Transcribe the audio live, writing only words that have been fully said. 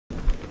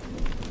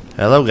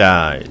Hello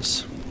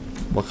guys,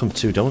 welcome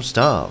to Don't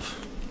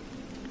Starve.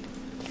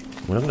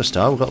 We're not going to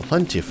starve, we've got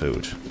plenty of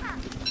food.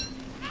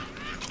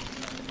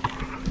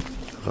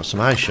 I've got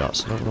some eye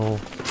shots, I don't know.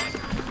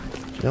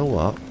 Do you know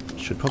what?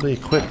 Should probably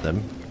equip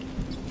them.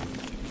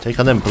 Take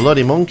on them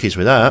bloody monkeys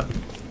with that.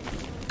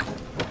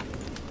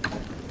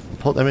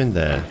 Put them in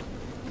there.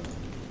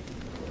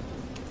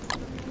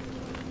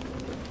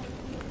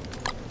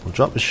 We'll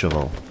drop the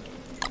shovel.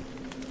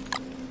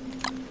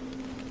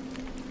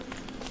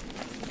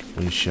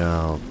 We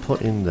shall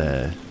put in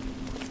there.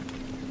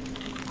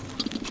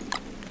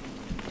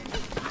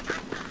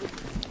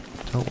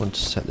 Don't want to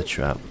set the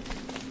trap,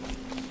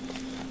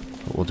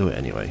 but we'll do it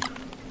anyway.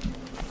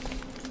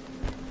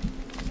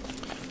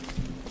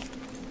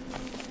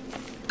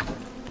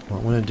 What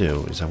I'm going to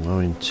do is I'm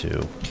going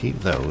to keep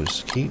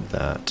those, keep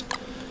that,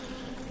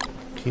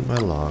 keep my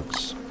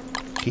logs,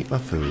 keep my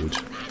food.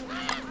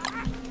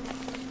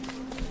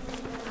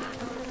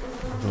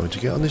 I'm going to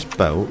get on this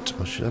boat,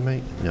 or should I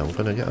make... No, I'm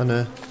going to get on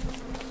a...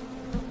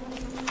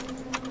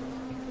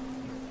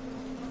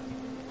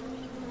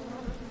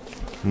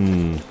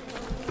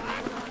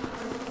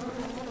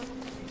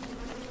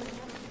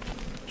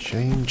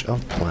 Change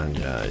of plan,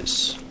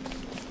 guys.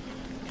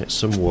 Get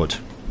some wood.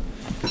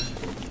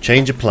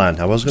 Change of plan.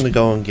 I was going to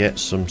go and get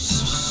some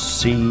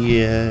seaweed,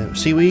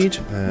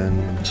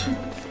 and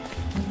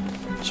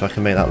so I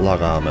can make that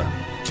log armor.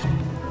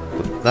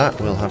 But that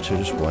we'll have to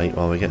just wait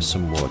while we get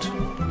some wood.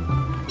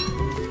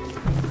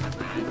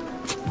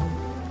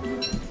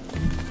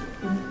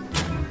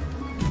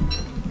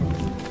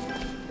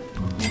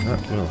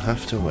 That will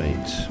have to wait.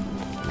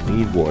 We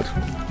need wood.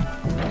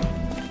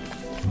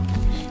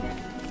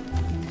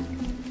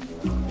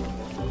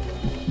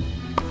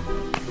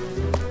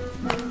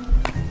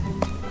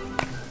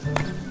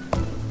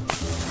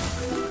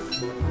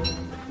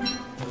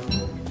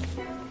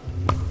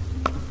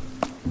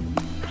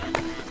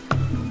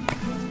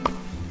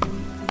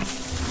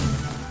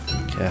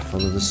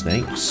 Careful of the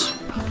snakes.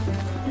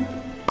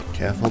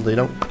 Careful they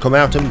don't come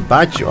out and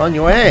bite you on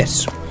your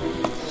ass.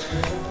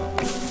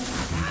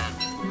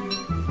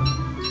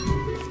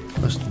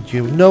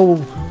 You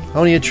know,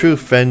 only a true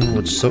friend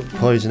would suck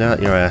poison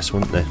out your ass,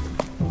 wouldn't they?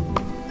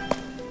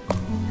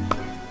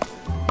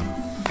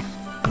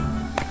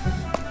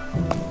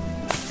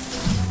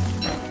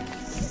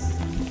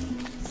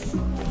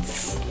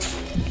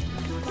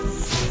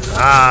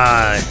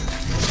 Ah!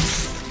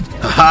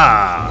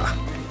 Ha!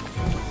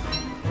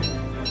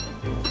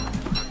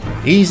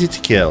 Easy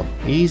to kill.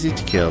 Easy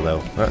to kill,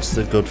 though. That's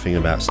the good thing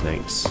about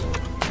snakes.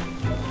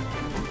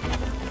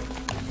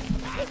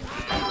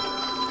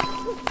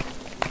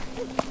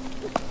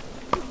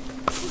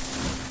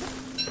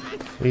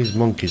 These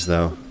monkeys,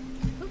 though.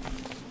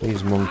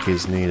 These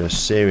monkeys need a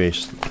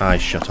serious eye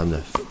shot on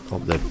the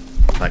up the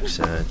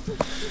backside.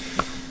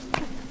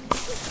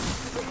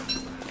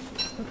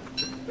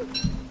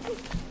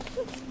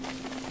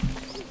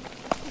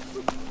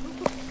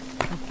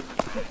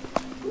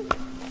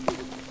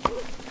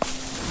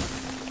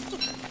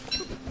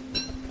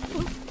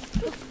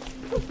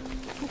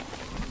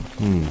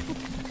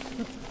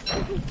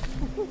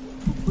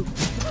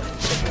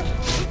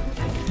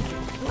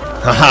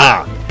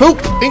 Haha! Poop!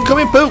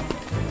 Incoming poop!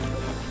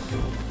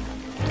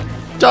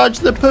 Dodge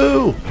the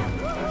poo!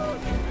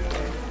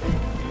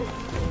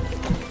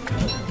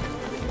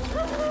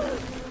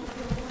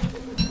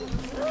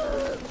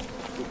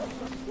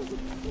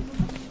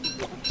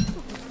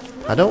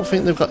 I don't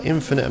think they've got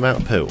infinite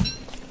amount of poo.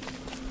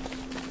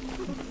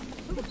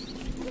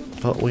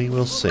 But we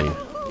will see.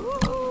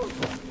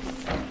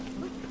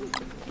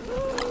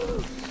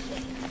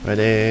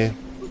 Ready?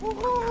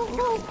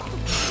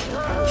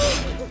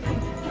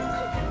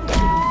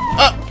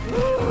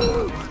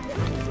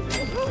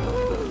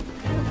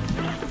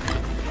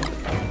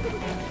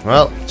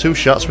 Well, 2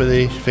 shots with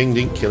the thing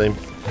didn't kill him.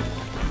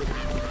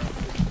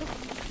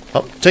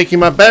 Oh, taking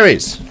my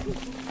berries!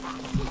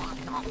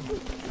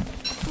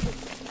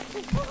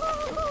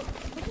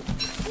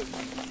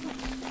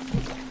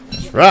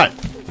 That's right,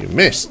 you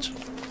missed.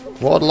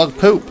 Waterlog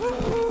poop.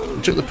 You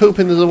took the poop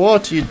into the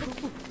water, you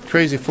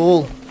crazy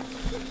fool.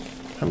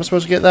 How am I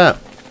supposed to get that?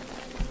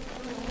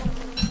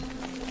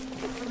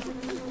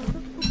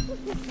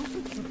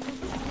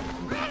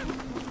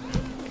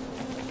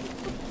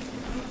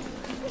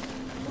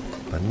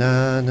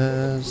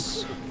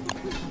 Bananas.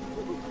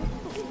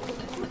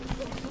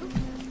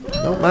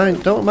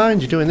 Don't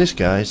mind you doing this,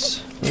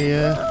 guys.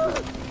 Yeah.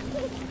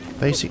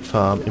 Basic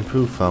farm,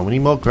 improved farm. We need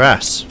more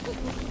grass.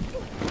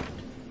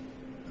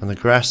 And the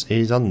grass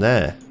is on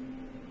there.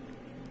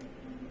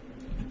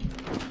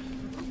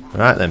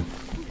 Right then.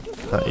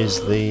 That is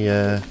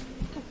the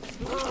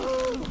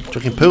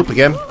chucking poop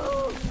again.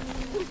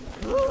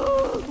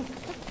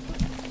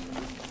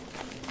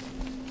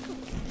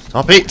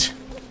 Stop it!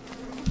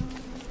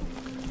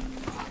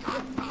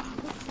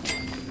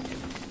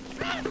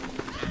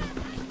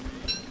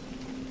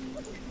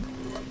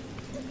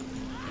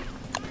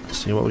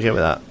 See what we get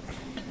with that.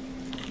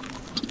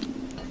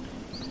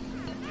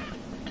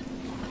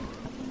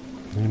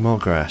 Need more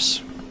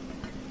grass.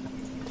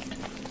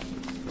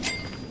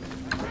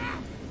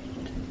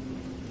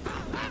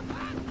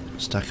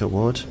 stack of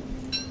wood.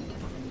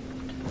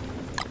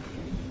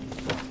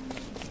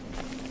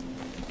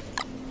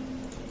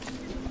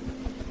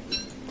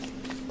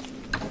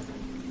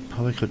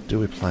 Probably could do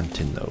with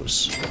planting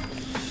those.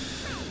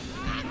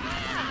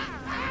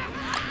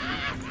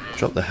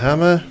 Drop the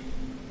hammer.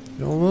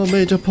 You want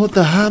me to put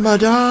the hammer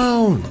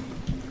down?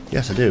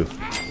 Yes, I do.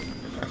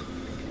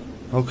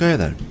 Okay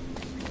then.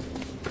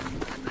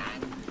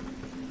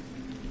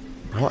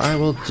 What I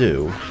will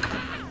do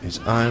is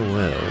I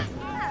will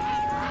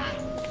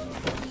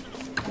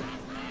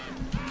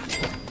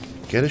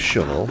get a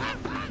shovel,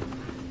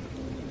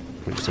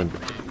 which the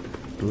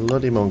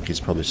bloody monkeys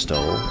probably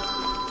stole.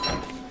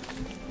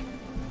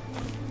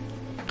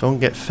 Go and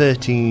get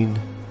 13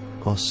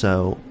 or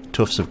so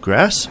tufts of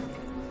grass.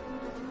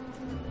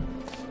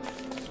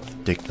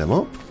 Dig them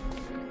up.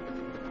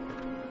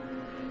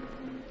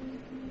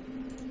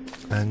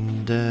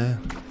 And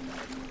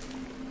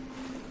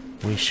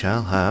we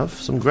shall have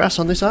some grass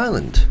on this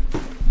island.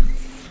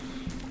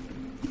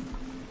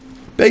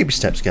 Baby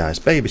steps, guys.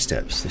 Baby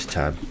steps this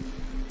time.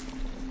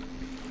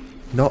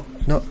 Not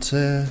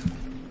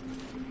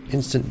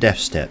instant death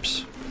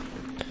steps.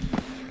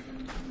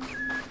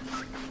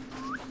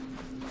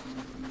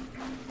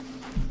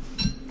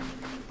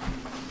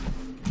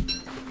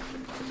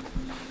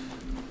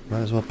 Might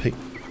as well pick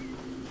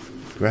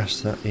grass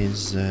that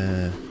is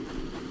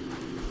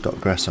got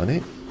grass on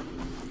it.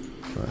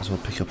 Might as well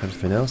pick up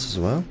everything else as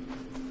well.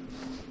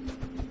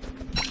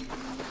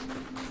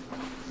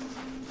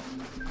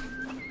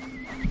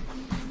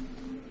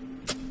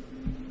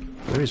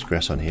 There is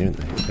grass on here, isn't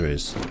there? There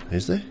is.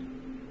 Is there?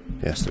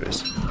 Yes, there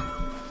is.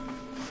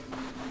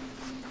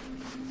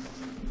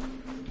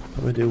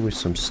 Probably do with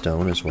some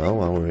stone as well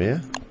while we're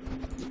here.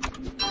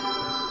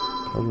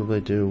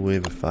 Probably do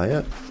with a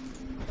fire.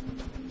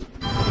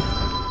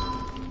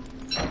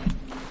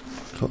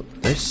 Cut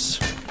this.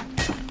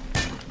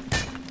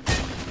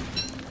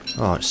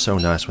 Oh, it's so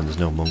nice when there's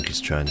no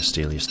monkeys trying to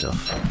steal your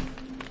stuff.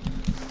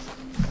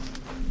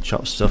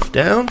 Chop stuff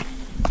down.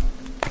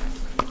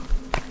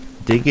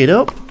 Dig it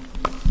up.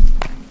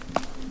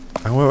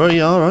 And we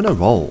are on a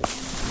roll.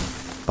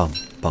 Bum,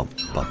 bum,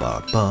 bum,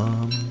 bum,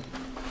 bum.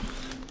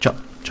 Chop,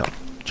 chop,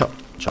 chop,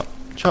 chop,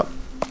 chop.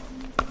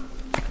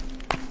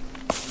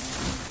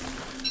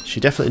 She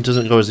definitely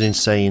doesn't go as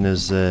insane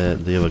as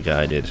the other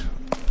guy did.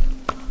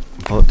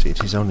 But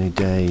it is only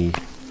day...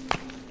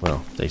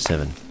 well, day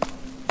 7.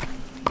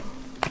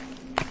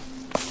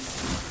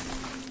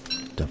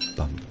 Dum,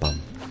 bum, bum,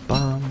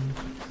 bum.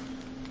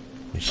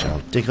 We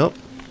shall dig up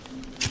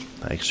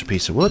that extra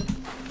piece of wood.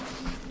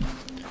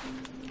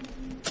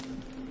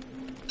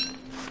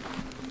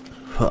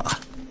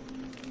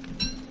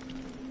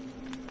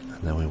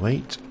 And then we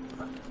wait.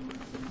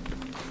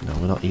 No,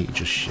 we're not eating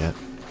just yet.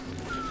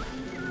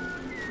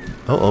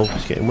 Uh oh,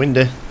 it's getting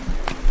windy.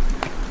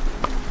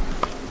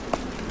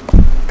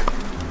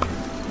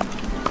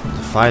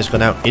 The fire's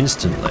gone out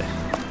instantly.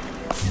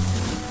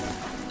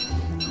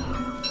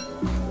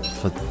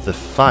 For the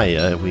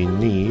fire, we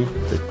need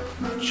the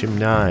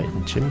chimney.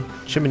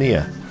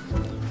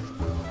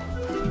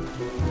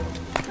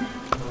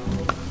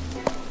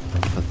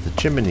 For the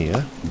chimney,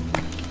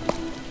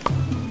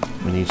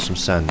 we need some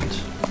sand.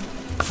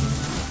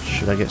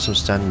 Should I get some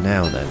sand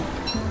now then?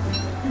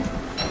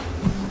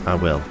 I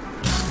will.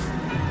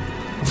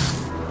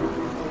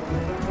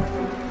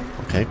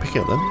 Okay, pick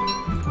it up then.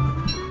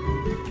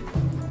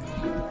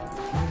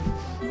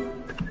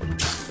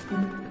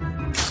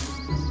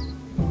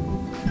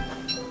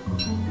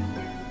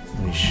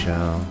 We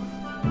shall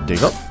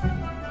dig up.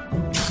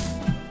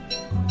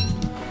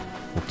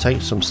 We'll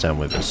take some sand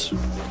with us.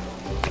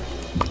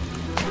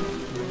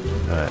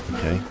 Alright,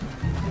 okay.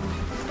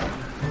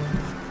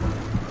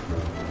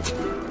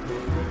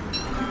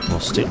 We'll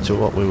stick to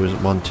what we were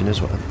wanting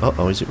as well. Uh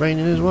oh, is it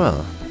raining as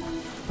well?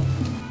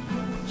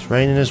 It's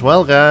raining as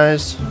well,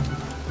 guys.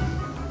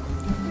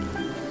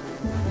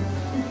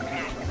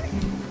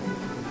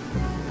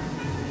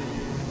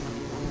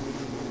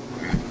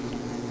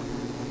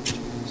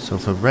 So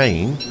for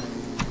rain,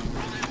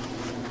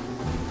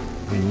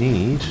 we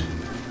need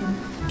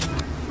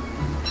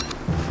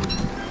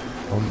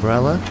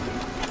umbrella,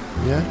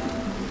 yeah,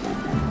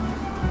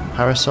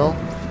 parasol,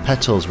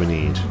 petals we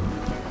need,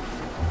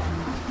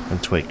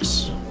 and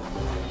twigs.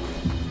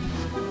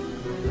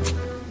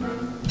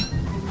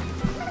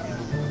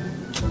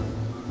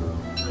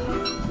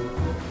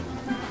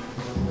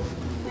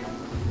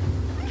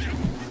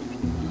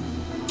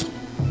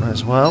 Might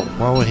as well,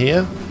 while we're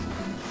here.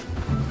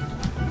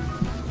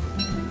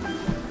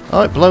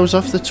 Oh, it blows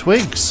off the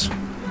twigs.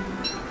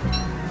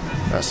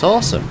 That's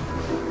awesome.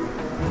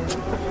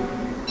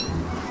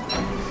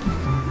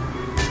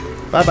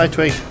 Bye bye,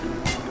 twig.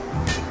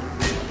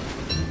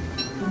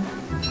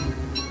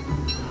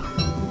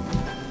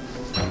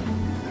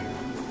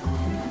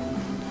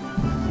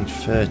 Need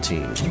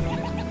 13.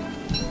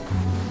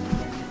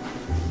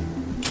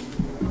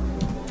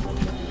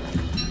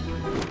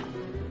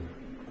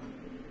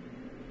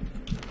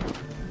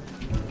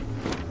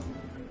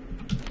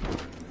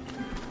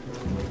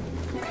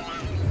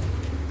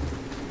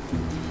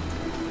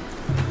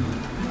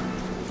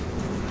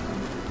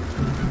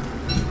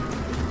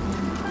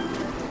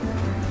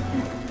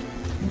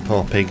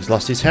 Poor pig's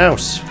lost his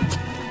house.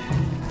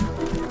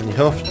 And he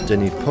huffed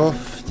and he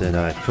puffed and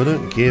I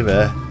couldn't give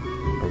a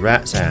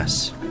rat's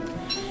ass.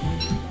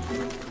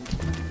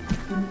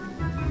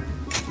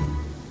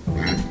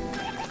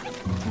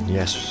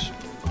 Yes,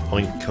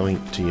 oink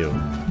oink to you.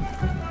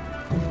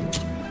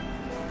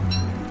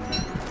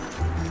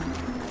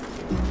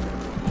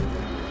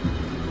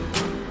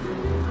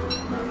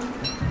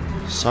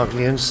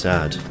 Soggy and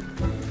sad.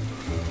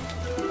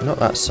 Not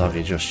that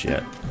soggy just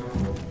yet.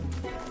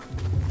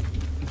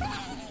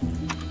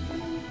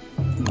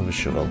 Another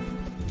shovel.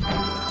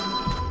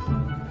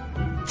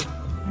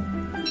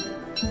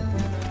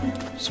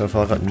 So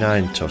far I've got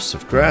 9 tufts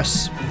of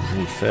grass. I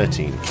need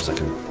 13 because I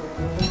can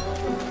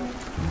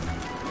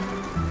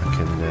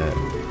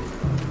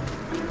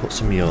put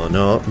some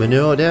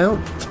manure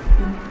down.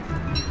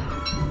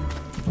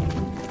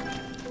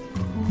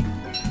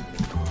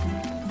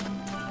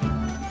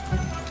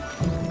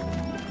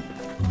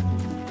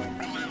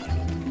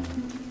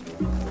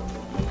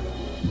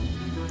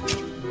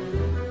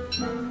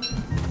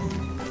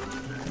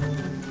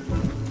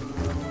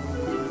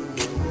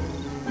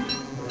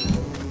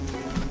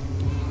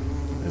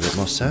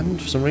 More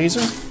sand for some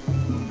reason.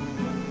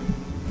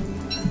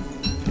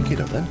 Pick it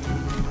up then.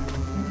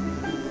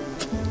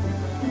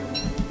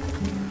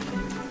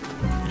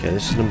 Okay,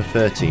 this is number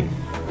 13.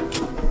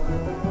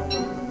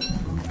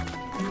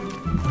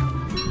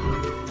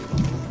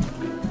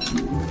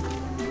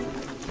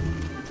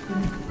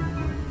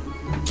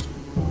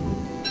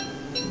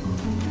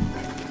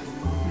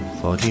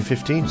 $14,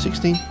 $15,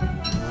 $16.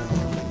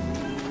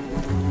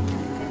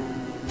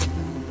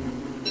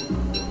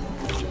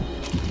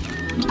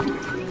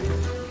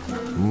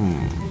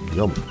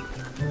 Yum.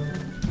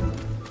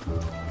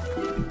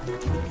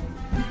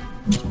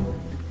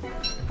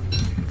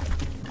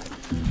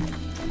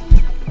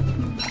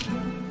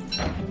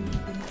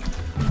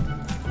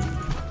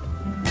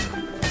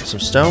 Some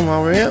stone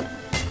while we're here.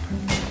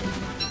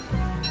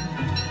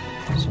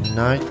 Some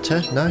niter.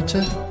 I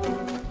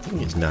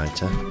think it's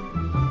niter.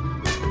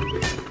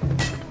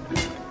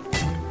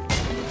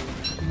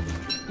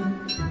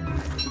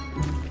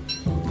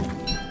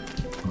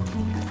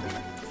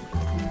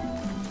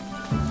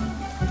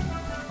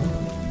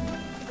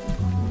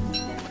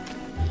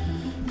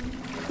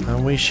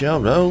 And we shall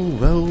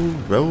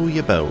row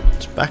your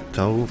boat back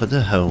over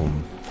the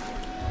home.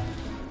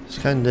 It's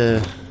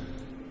kinda...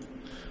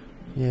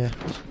 yeah.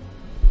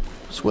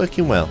 It's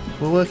working well.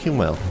 We're working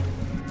well.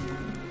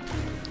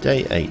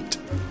 Day 8.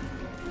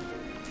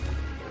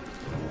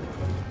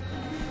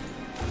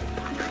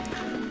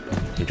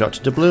 You dropped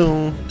a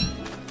doubloon.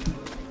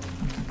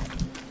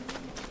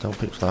 Don't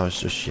pick flowers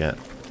just yet.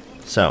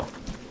 So,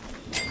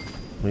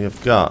 we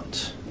have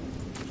got...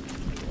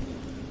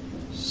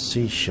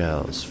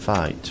 seashells.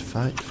 Fight.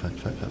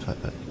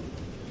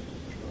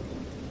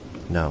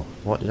 No.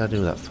 What did I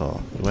do that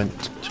for? We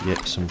went to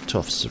get some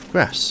tufts of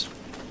grass.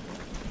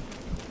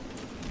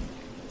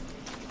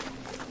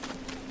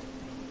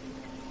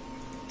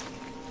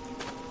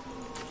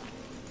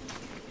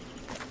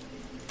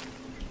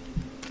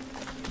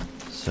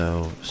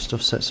 So,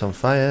 stuff sets on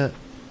fire.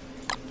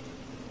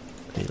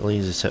 It'll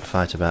easily set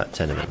fire to about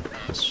 10 of them.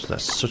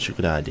 That's such a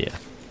good idea.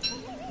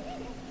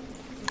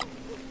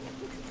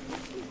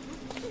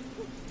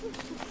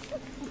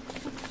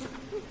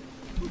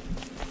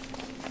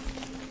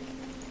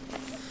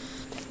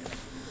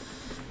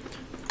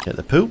 Get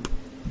the poop.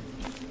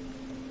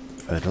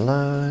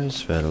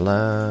 Fertilise.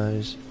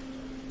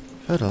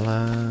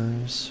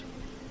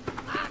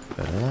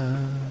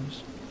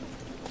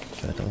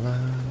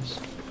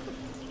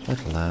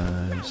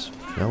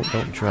 No,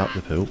 don't drop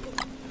the poop.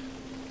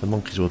 The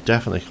monkeys will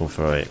definitely come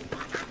for it.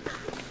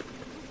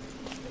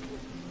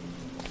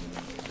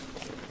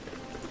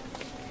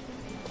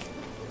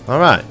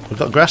 Alright, we've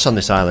got grass on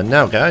this island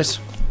now, guys.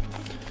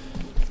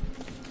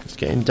 It's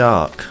getting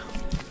dark.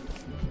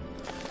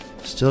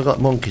 Still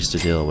got monkeys to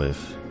deal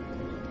with.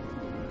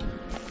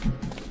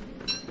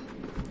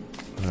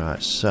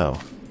 Right, so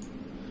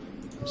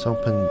let's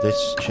open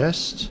this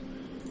chest.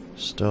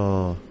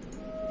 Store.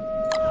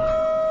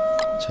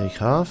 Take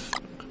half.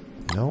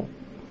 No.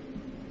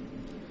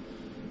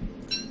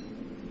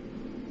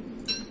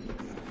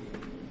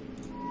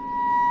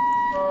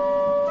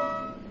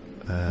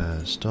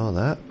 Store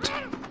that.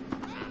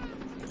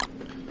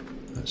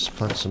 Let's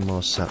plant some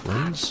more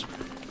saplings.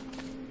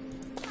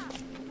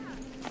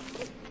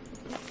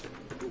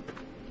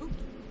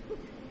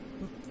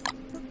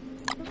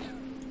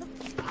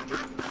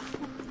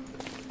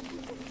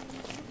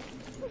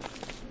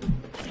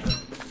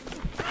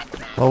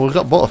 Well, we've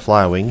got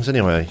butterfly wings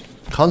anyway.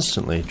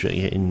 Constantly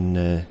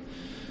getting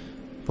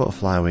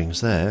butterfly wings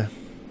there.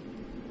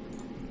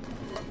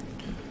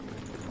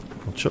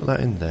 I'll chuck that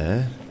in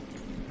there.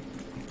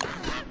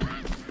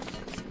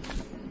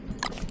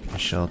 I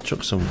shall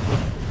chuck some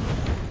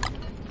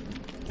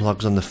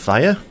logs on the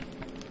fire.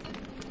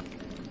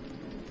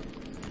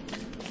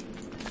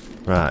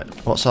 Right,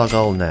 what's our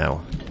goal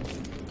now?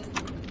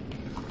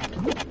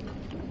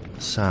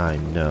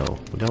 Sign, no.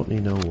 We don't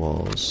need no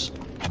walls.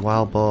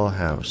 Wild boar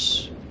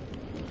house.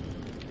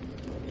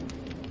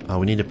 Oh,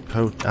 we need a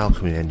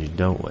alchemy engine,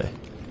 don't we?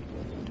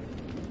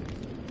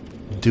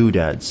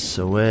 Doodads.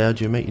 So where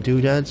do you make your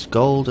doodads?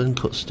 Gold and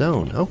cut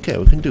stone. Okay,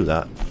 we can do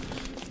that.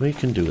 We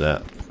can do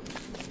that.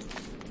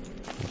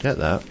 Get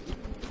that.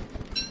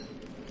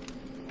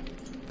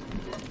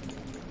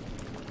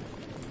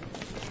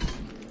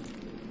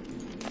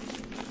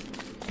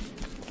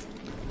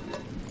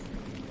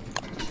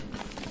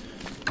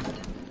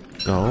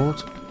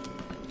 Gold.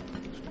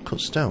 Cut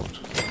stone.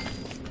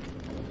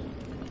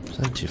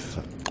 Plenty of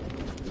fun.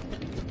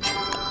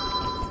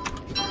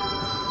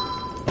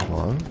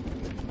 1,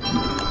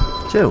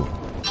 2.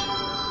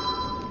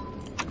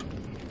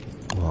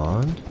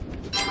 1,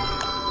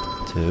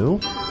 2.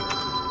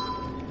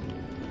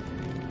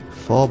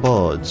 4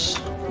 boards.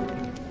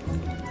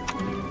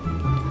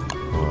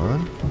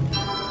 1,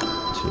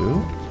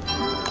 2,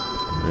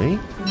 3,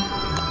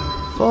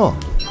 4.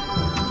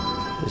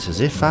 It's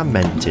as if I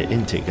meant it,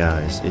 isn't it,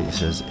 guys?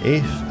 It's as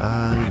if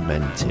I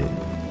meant it.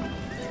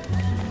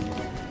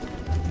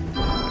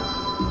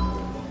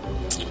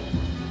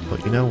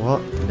 But you know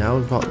what? Now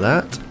we've got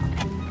that,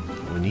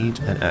 we need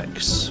an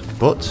axe.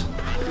 But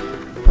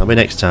that'll be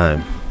next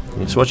time.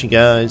 Thanks for watching,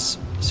 guys.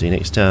 See you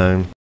next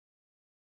time.